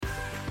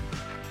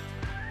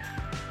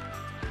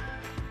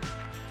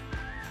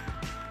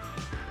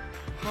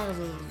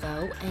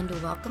Hello, and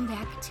welcome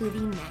back to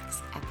the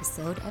next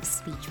episode of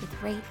Speech with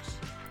Rach.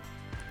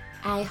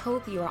 I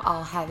hope you are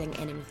all having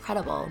an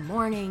incredible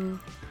morning,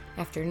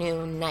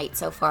 afternoon, night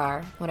so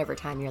far, whatever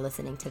time you're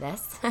listening to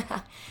this.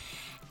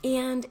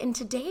 And in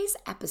today's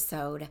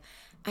episode,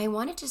 I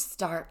wanted to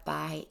start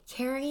by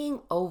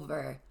carrying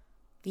over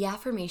the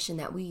affirmation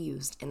that we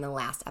used in the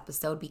last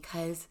episode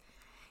because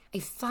I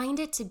find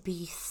it to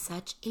be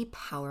such a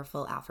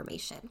powerful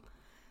affirmation.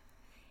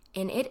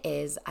 And it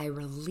is, I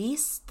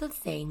release the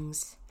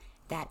things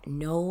that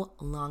no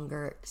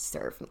longer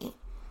serve me.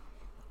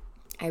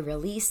 I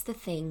release the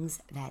things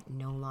that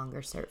no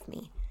longer serve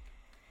me.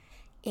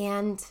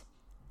 And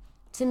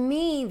to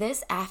me,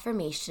 this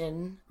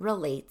affirmation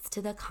relates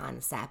to the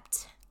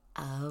concept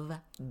of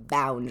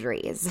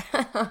boundaries.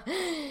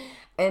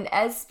 And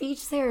as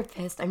speech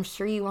therapists, I'm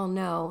sure you all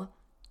know,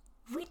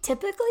 we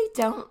typically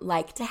don't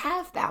like to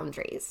have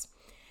boundaries.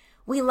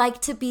 We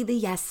like to be the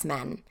yes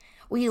men.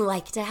 We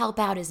like to help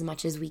out as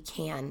much as we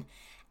can,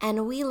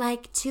 and we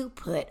like to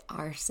put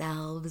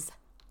ourselves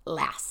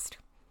last.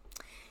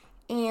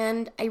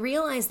 And I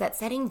realize that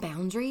setting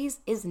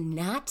boundaries is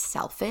not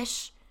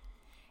selfish.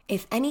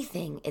 If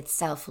anything, it's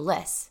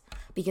selfless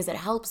because it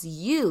helps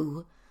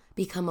you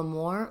become a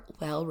more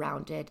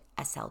well-rounded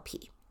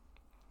SLP.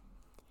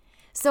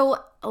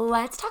 So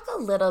let's talk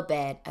a little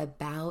bit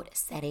about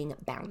setting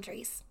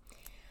boundaries.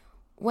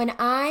 When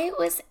I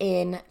was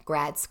in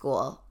grad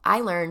school,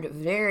 I learned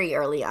very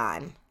early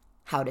on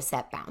how to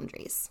set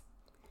boundaries.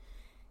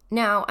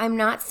 Now, I'm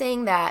not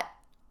saying that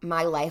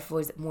my life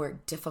was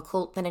more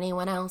difficult than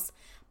anyone else,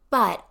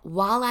 but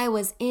while I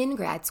was in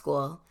grad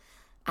school,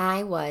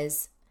 I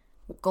was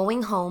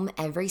going home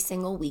every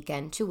single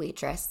weekend to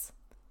waitress.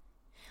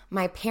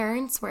 My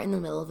parents were in the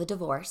middle of a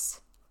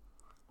divorce.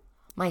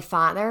 My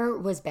father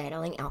was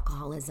battling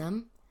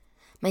alcoholism.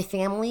 My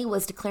family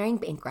was declaring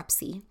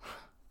bankruptcy.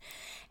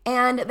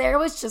 And there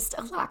was just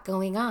a lot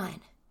going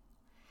on.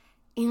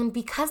 And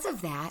because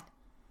of that,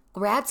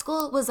 grad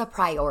school was a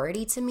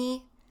priority to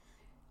me.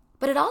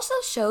 But it also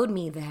showed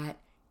me that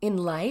in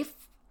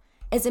life,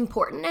 as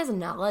important as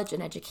knowledge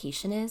and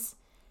education is,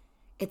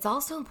 it's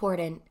also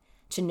important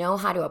to know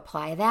how to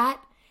apply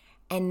that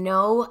and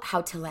know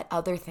how to let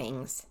other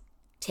things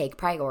take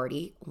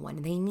priority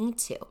when they need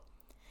to.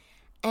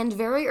 And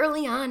very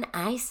early on,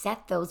 I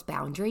set those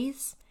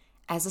boundaries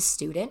as a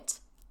student,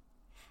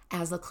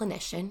 as a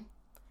clinician,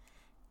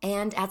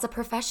 and as a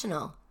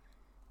professional.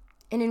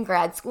 And in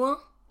grad school,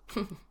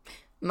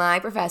 my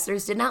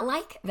professors did not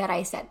like that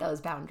I set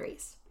those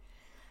boundaries.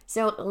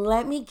 So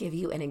let me give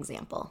you an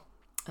example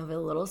of a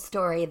little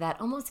story that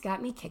almost got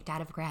me kicked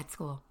out of grad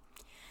school.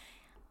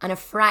 On a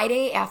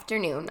Friday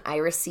afternoon, I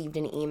received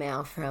an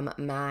email from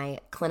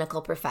my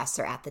clinical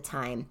professor at the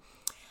time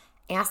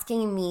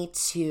asking me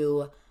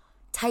to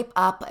type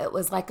up, it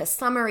was like a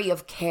summary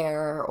of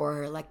care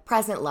or like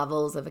present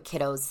levels of a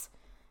kiddo's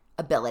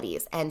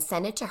abilities and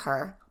send it to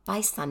her by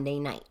Sunday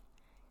night.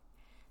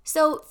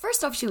 So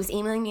first off, she was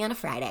emailing me on a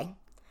Friday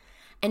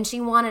and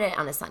she wanted it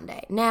on a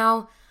Sunday.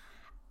 Now,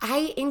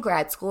 I, in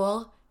grad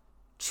school,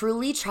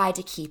 truly tried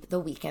to keep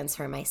the weekends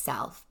for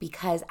myself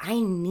because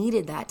I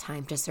needed that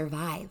time to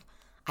survive.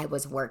 I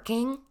was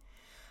working,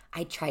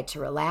 I tried to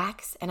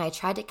relax, and I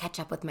tried to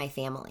catch up with my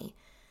family.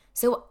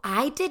 So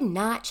I did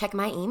not check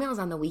my emails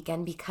on the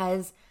weekend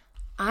because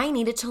I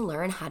needed to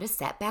learn how to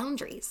set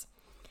boundaries.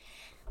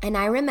 And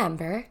I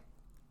remember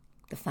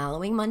the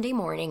following Monday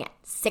morning at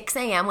 6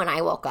 a.m. when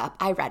I woke up,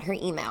 I read her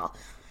email.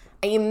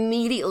 I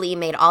immediately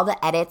made all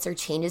the edits or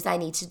changes I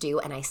need to do,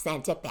 and I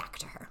sent it back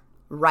to her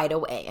right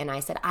away. And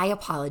I said, I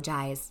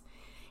apologize.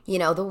 You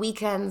know, the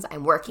weekends,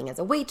 I'm working as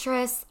a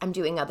waitress, I'm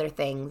doing other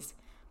things,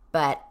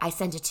 but I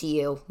sent it to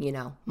you,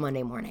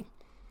 Monday morning.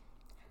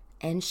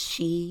 And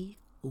she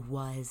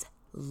was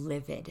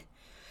livid.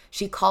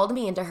 She called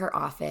me into her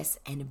office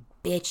and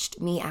bitched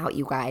me out,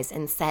 you guys,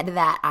 and said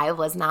that I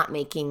was not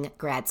making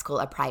grad school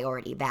a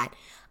priority, that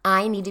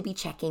I need to be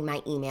checking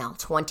my email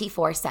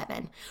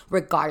 24/7,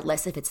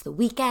 regardless if it's the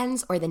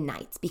weekends or the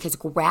nights, because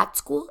grad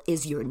school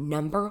is your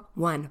number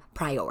one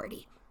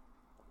priority.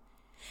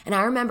 And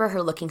I remember her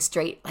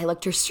I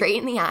looked her straight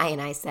in the eye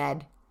and I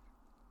said,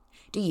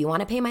 do you want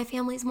to pay my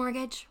family's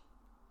mortgage?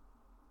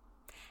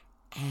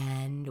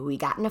 And we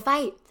got in a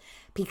fight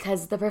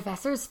because the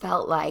professors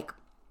felt like,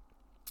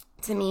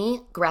 to me,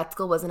 grad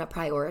school wasn't a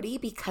priority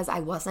because I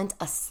wasn't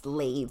a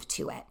slave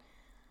to it.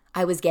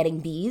 I was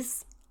getting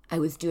B's. I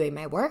was doing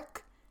my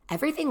work.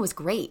 Everything was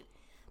great.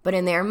 But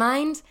in their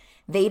mind,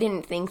 they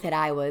didn't think that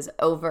I was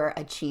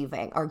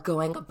overachieving or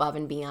going above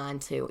and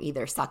beyond to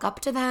either suck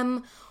up to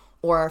them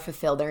or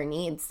fulfill their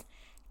needs.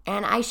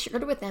 And I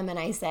shared with them and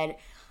I said,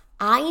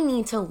 I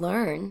need to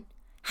learn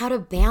how to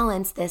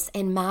balance this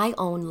in my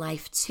own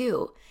life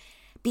too.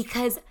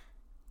 Because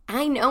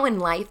I know in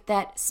life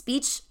that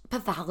speech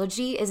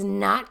pathology is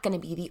not going to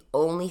be the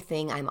only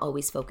thing I'm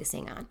always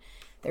focusing on.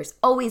 There's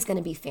always going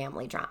to be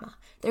family drama.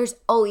 There's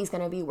always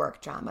going to be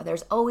work drama.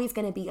 There's always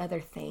going to be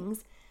other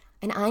things.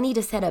 And I need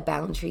to set a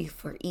boundary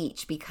for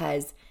each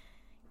because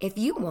if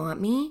you want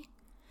me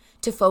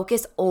to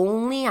focus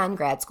only on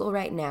grad school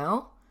right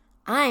now,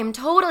 I'm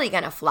totally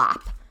going to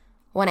flop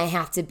when I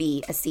have to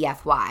be a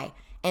CFY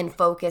and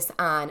focus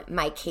on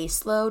my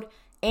caseload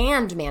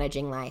and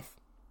managing life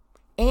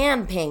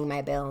and paying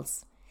my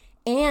bills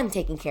and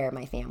taking care of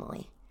my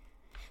family.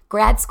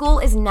 Grad school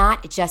is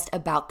not just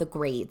about the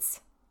grades.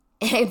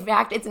 In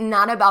fact, it's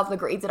not about the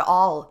grades at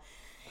all.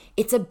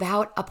 It's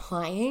about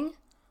applying,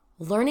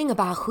 learning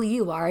about who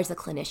you are as a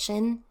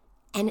clinician,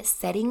 and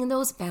setting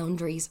those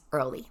boundaries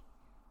early.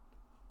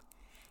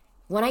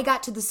 When I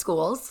got to the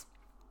schools,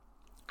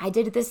 I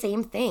did the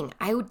same thing.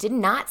 I did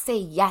not say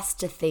yes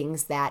to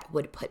things that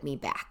would put me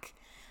back.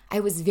 I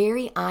was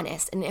very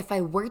honest, and if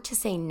I were to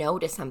say no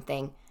to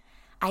something,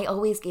 I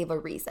always gave a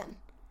reason.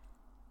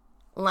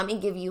 Let me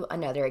give you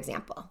another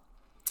example.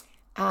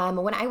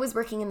 When I was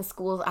working in the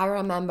schools, I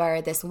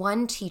remember this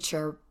one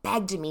teacher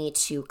begged me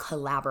to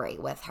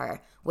collaborate with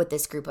her with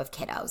this group of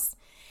kiddos.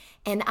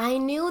 And I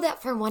knew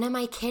that for one of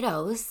my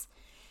kiddos,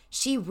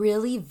 she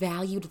really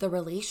valued the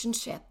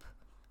relationship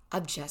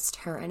of just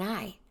her and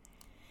I.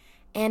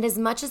 And as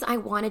much as I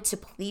wanted to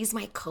please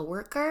my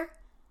coworker,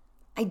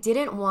 I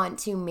didn't want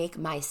to make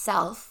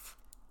myself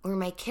or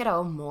my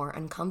kiddo more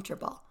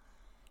uncomfortable.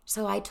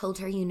 So I told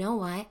her, you know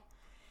what?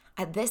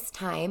 At this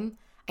time,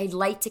 I'd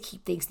like to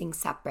keep these things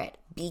separate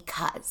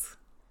because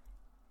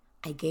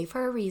I gave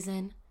her a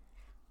reason,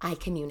 I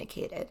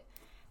communicated,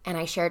 and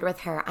I shared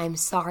with her, I'm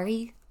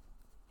sorry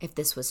if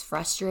this was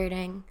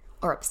frustrating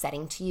or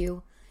upsetting to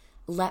you.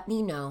 Let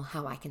me know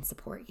how I can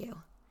support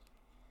you.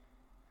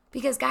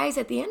 Because guys,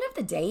 at the end of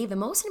the day, the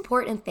most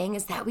important thing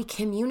is that we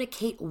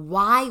communicate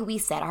why we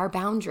set our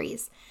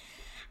boundaries.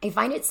 I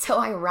find it so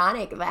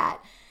ironic that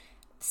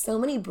so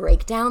many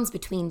breakdowns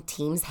between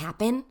teams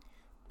happen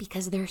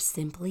because they're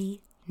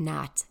simply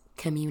not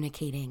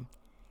communicating.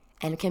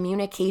 And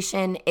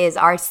communication is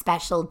our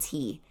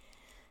specialty.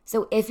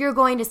 So if you're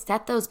going to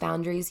set those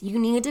boundaries, you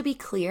need to be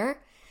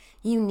clear,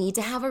 you need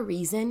to have a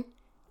reason,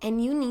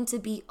 and you need to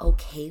be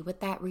okay with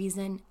that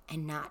reason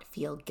and not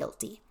feel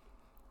guilty.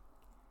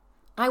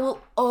 I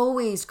will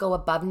always go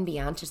above and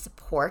beyond to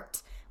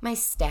support my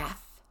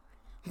staff,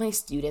 my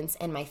students,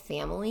 and my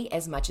family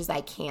as much as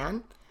I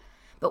can.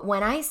 But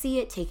when I see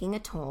it taking a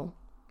toll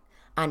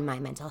on my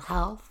mental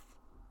health,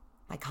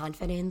 my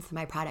confidence,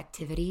 my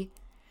productivity,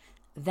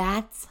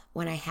 that's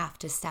when I have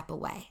to step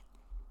away.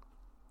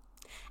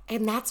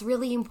 And that's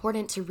really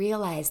important to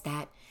realize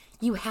that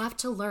you have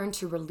to learn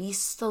to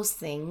release those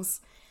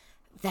things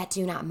that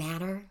do not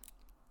matter,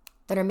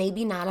 that are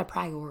maybe not a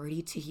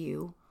priority to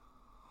you,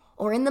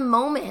 or in the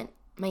moment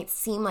might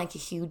seem like a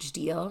huge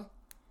deal,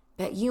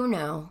 but you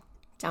know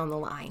down the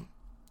line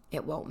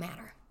it won't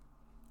matter.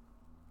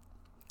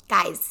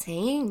 Guys,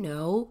 saying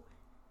no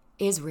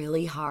is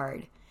really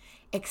hard.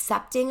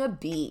 Accepting a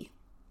B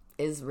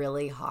is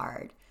really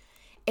hard.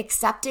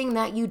 Accepting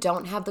that you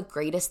don't have the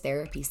greatest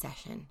therapy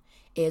session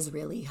is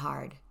really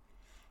hard.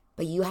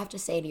 But you have to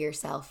say to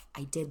yourself,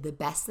 I did the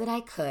best that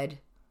I could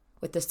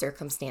with the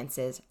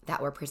circumstances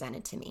that were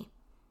presented to me.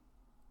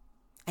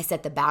 I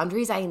set the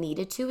boundaries I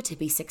needed to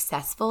be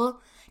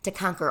successful, to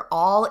conquer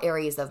all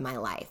areas of my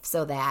life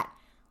so that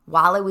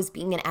while I was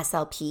being an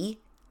SLP,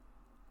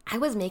 I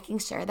was making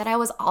sure that I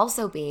was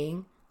also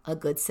being a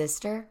good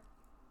sister,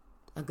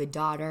 a good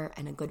daughter,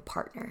 and a good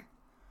partner.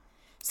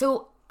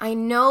 So I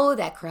know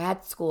that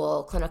grad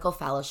school, clinical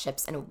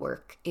fellowships, and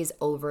work is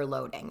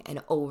overloading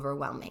and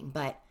overwhelming,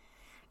 but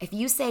if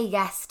you say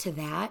yes to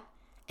that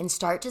and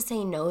start to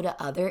say no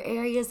to other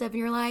areas of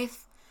your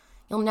life,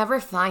 you'll never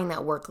find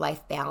that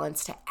work-life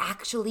balance to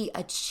actually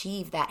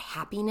achieve that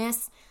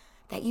happiness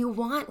that you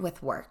want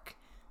with work.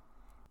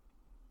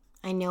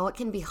 I know it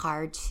can be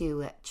hard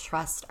to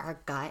trust our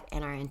gut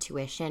and our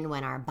intuition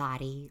when our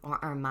body or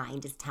our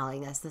mind is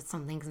telling us that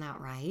something's not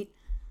right.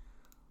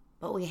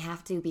 But we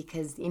have to,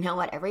 because you know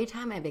what? Every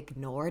time I've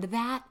ignored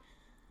that,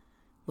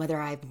 whether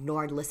I've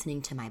ignored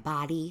listening to my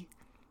body,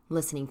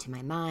 listening to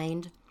my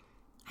mind,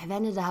 I've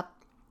ended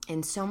up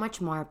in so much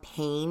more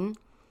pain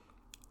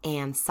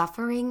and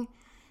suffering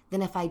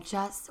than if I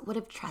just would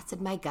have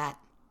trusted my gut,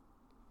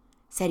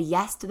 said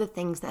yes to the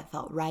things that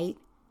felt right,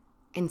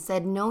 and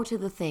said no to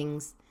the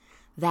things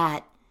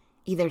that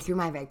either threw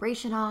my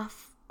vibration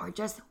off or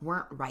just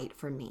weren't right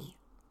for me.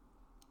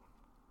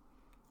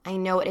 I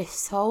know it is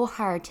so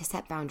hard to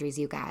set boundaries,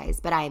 you guys,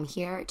 but I am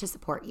here to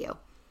support you.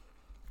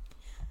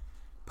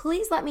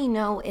 Please let me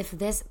know if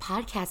this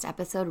podcast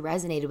episode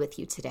resonated with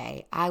you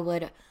today. I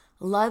would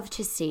love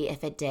to see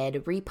if it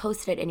did.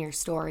 Repost it in your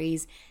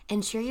stories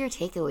and share your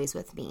takeaways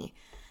with me.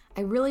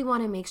 I really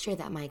want to make sure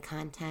that my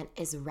content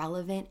is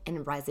relevant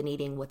and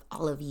resonating with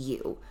all of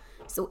you.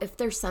 So if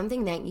there's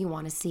something that you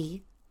want to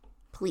see,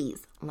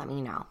 please let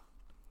me know.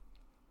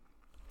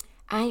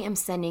 I am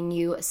sending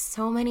you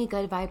so many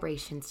good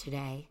vibrations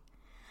today.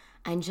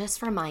 I'm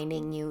just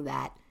reminding you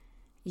that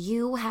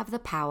you have the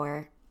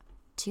power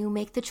to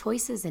make the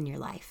choices in your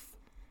life,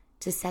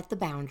 to set the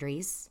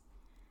boundaries,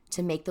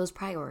 to make those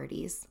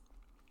priorities.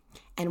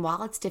 And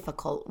while it's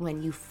difficult,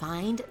 when you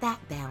find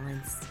that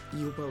balance,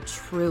 you will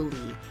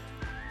truly